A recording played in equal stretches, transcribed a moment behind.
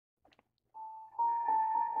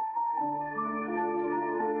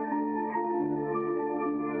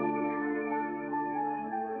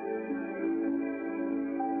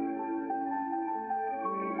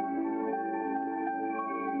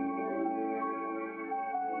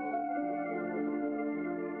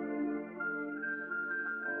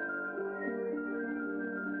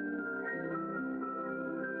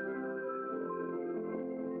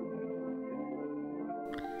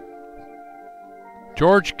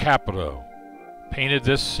George Capito painted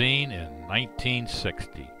this scene in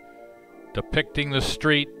 1960, depicting the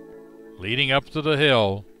street leading up to the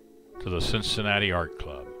hill to the Cincinnati Art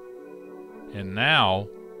Club. And now,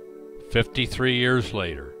 53 years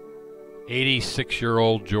later,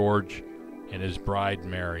 86-year-old George and his bride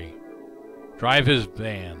Mary drive his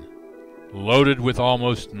van, loaded with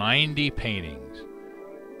almost 90 paintings,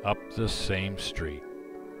 up the same street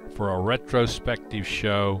for a retrospective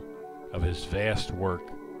show of his vast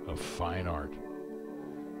work of fine art.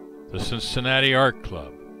 The Cincinnati Art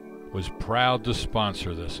Club was proud to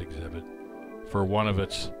sponsor this exhibit for one of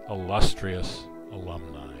its illustrious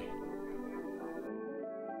alumni.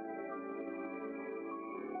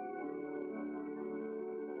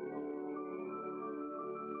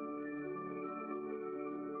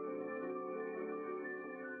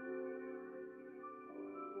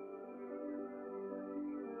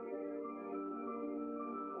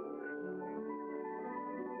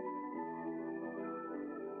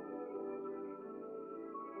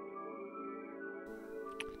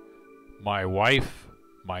 My Wife,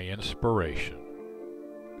 My Inspiration,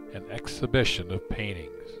 an exhibition of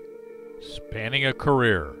paintings spanning a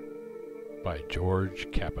career by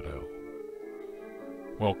George Capito.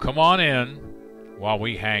 Well, come on in while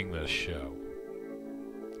we hang this show.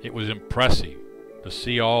 It was impressive to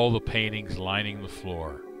see all the paintings lining the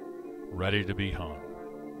floor, ready to be hung.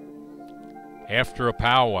 After a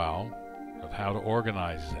powwow of how to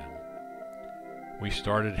organize them, we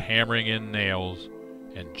started hammering in nails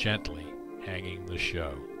and gently hanging the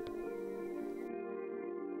show.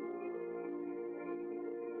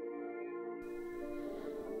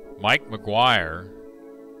 Mike McGuire,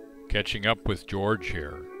 catching up with George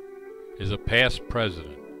here, is a past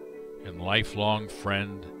president and lifelong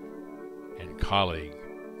friend and colleague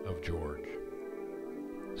of George.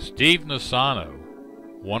 Steve Nisano,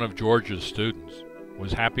 one of George's students,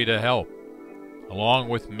 was happy to help, along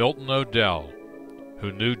with Milton Odell,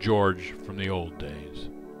 who knew George from the old days.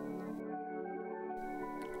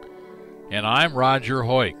 And I'm Roger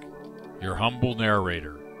Hoyk, your humble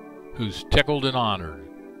narrator, who's tickled and honored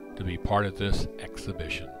to be part of this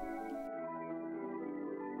exhibition.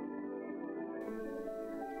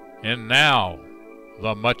 And now,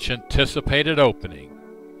 the much anticipated opening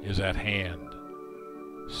is at hand.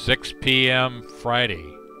 6 p.m.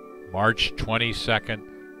 Friday, March 22nd,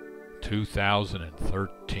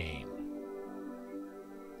 2013.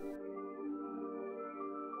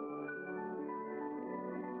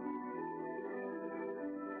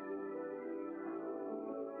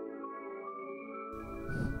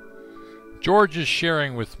 George is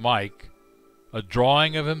sharing with Mike a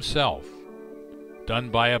drawing of himself done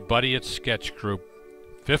by a buddy at Sketch Group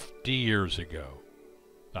 50 years ago.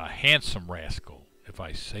 A handsome rascal, if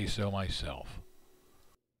I say so myself.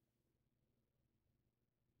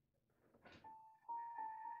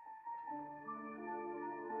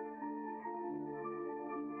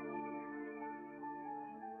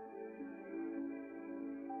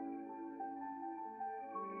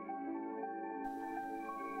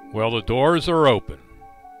 Well, the doors are open,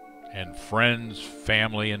 and friends,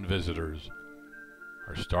 family, and visitors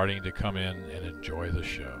are starting to come in and enjoy the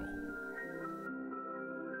show.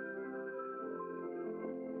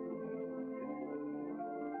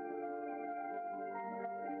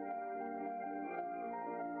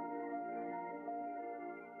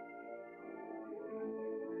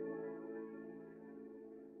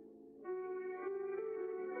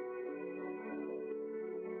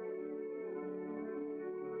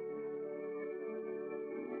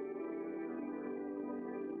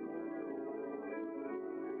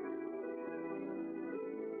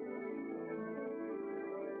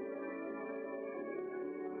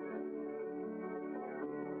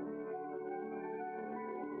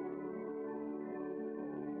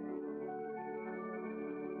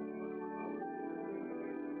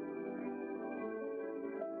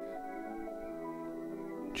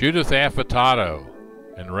 Judith Affatato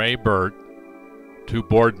and Ray Burt, two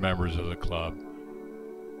board members of the club,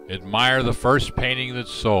 admire the first painting that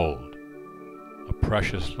sold, a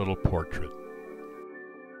precious little portrait.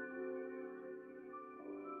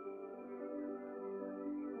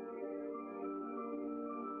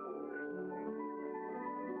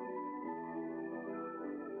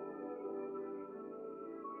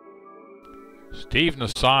 Steve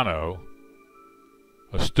Nisano,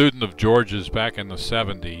 a student of George's back in the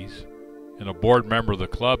 70s and a board member of the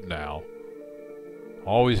club now,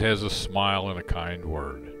 always has a smile and a kind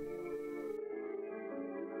word.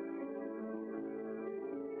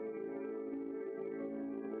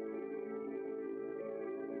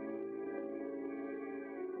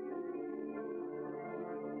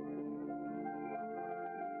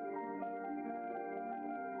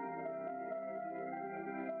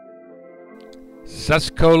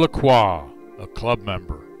 Cesco Lacroix, a club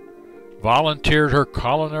member, volunteered her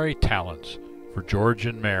culinary talents for George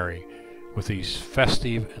and Mary with these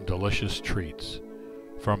festive and delicious treats,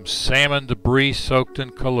 from salmon debris soaked in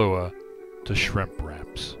Kahlua to shrimp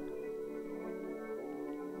wraps.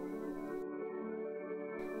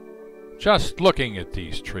 Just looking at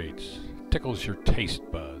these treats tickles your taste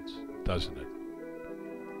buds, doesn't it?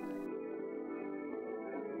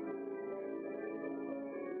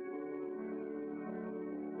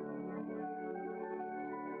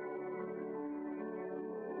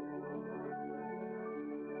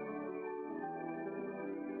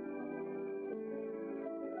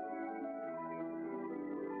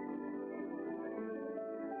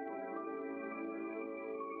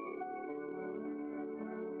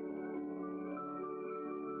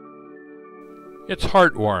 It's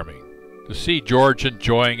heartwarming to see George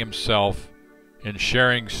enjoying himself and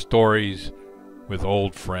sharing stories with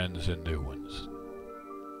old friends and new ones.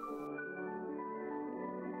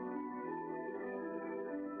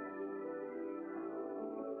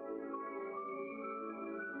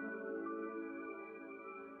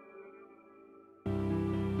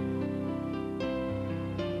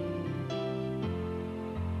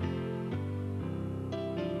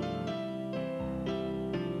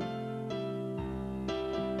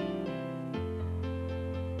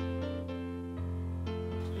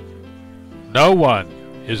 No one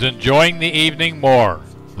is enjoying the evening more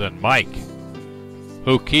than Mike,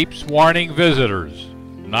 who keeps warning visitors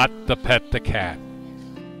not to pet the cat.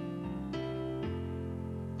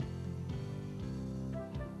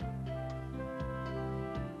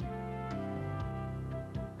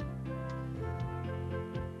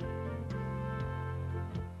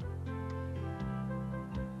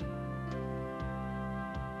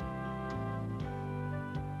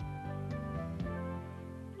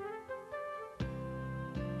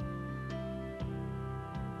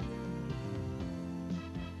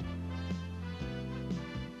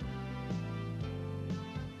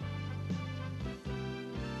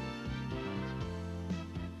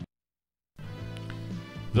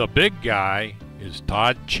 The big guy is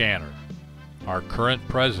Todd Channer, our current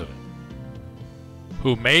president,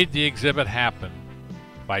 who made the exhibit happen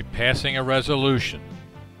by passing a resolution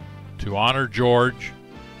to honor George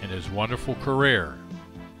in his wonderful career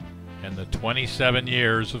and the 27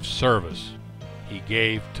 years of service he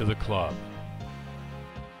gave to the club.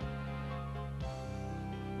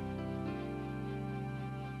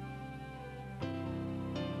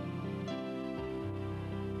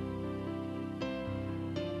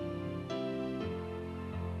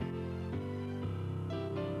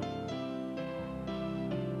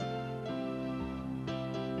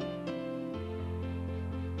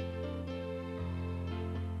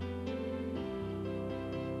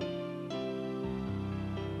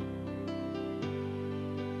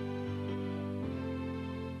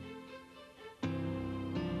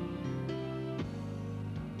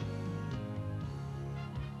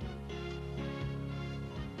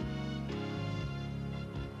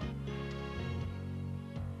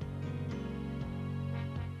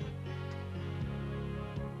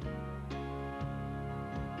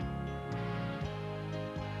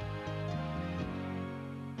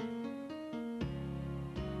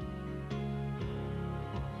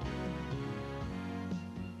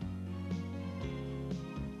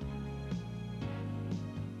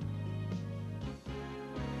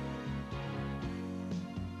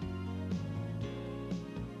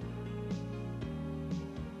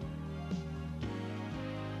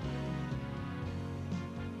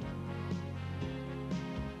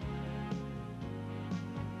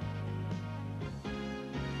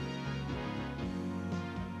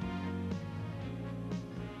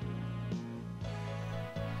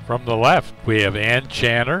 From the left, we have Ann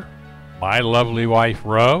Channer, my lovely wife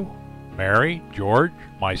Ro, Mary, George,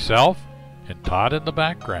 myself, and Todd in the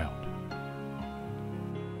background.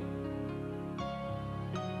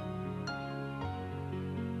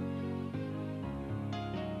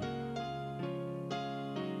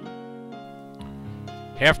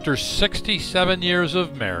 After 67 years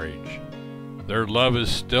of marriage, their love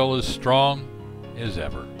is still as strong as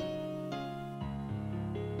ever.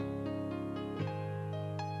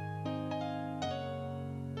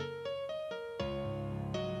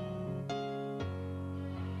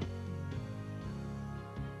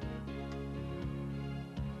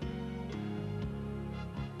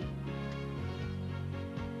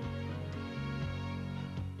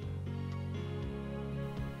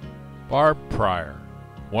 Barb Pryor,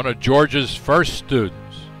 one of George's first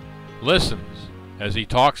students, listens as he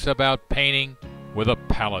talks about painting with a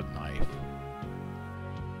palette knife.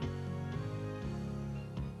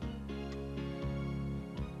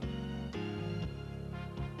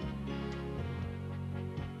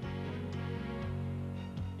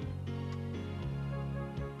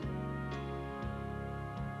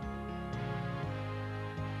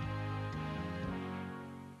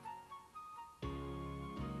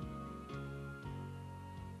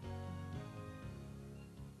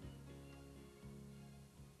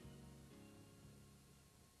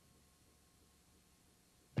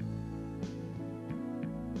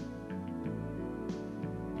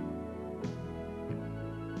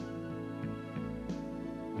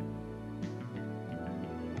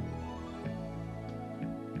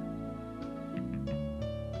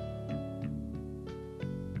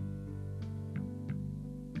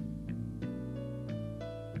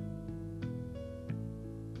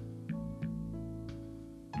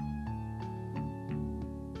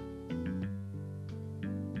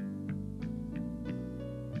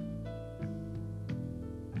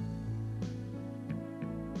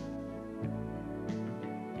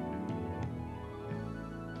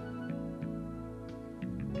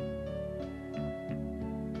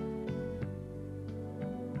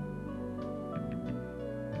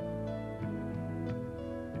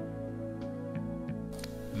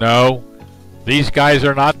 No, these guys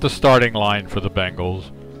are not the starting line for the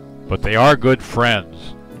Bengals, but they are good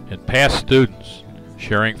friends and past students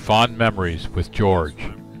sharing fond memories with George.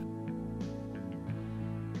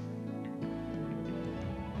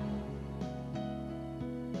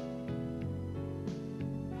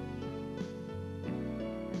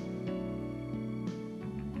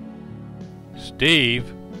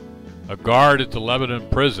 Steve, a guard at the Lebanon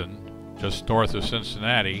prison just north of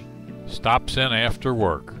Cincinnati, stops in after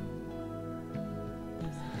work.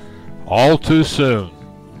 All too soon,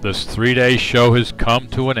 this 3-day show has come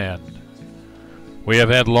to an end. We have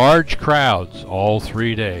had large crowds all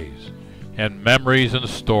 3 days, and memories and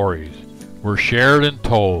stories were shared and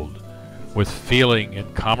told with feeling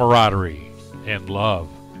and camaraderie and love.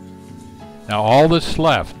 Now all that's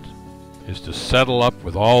left is to settle up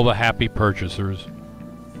with all the happy purchasers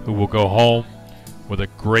who will go home with a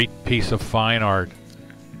great piece of fine art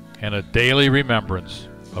and a daily remembrance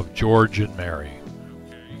of George and Mary.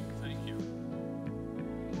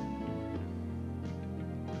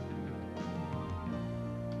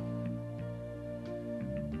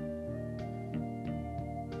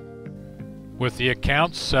 With the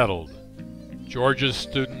accounts settled, George's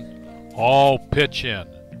students all pitch in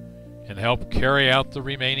and help carry out the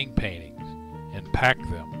remaining paintings and pack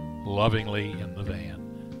them lovingly in the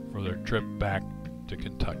van for their trip back to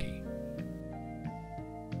Kentucky.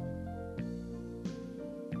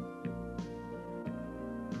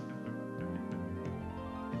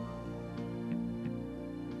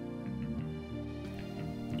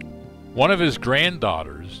 One of his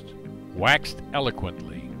granddaughters waxed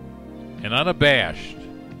eloquently and unabashed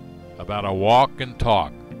about a walk and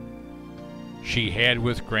talk she had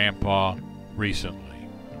with Grandpa recently.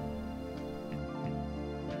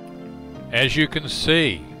 As you can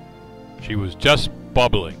see, she was just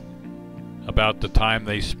bubbling about the time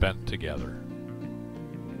they spent together.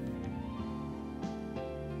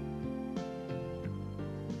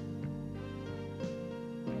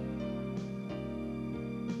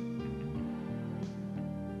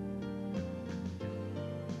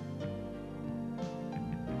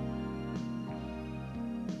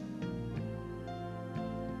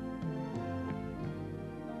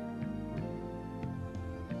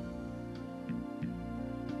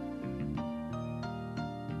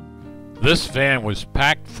 This van was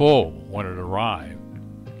packed full when it arrived.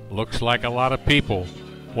 Looks like a lot of people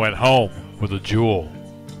went home with a jewel.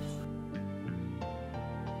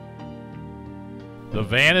 The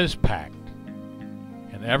van is packed,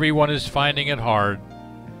 and everyone is finding it hard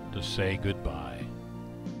to say goodbye.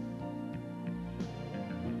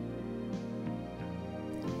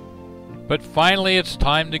 But finally it's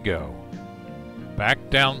time to go,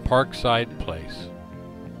 back down Parkside Place,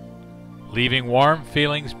 leaving warm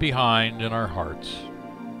feelings behind in our hearts.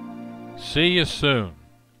 See you soon,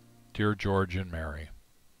 dear George and Mary.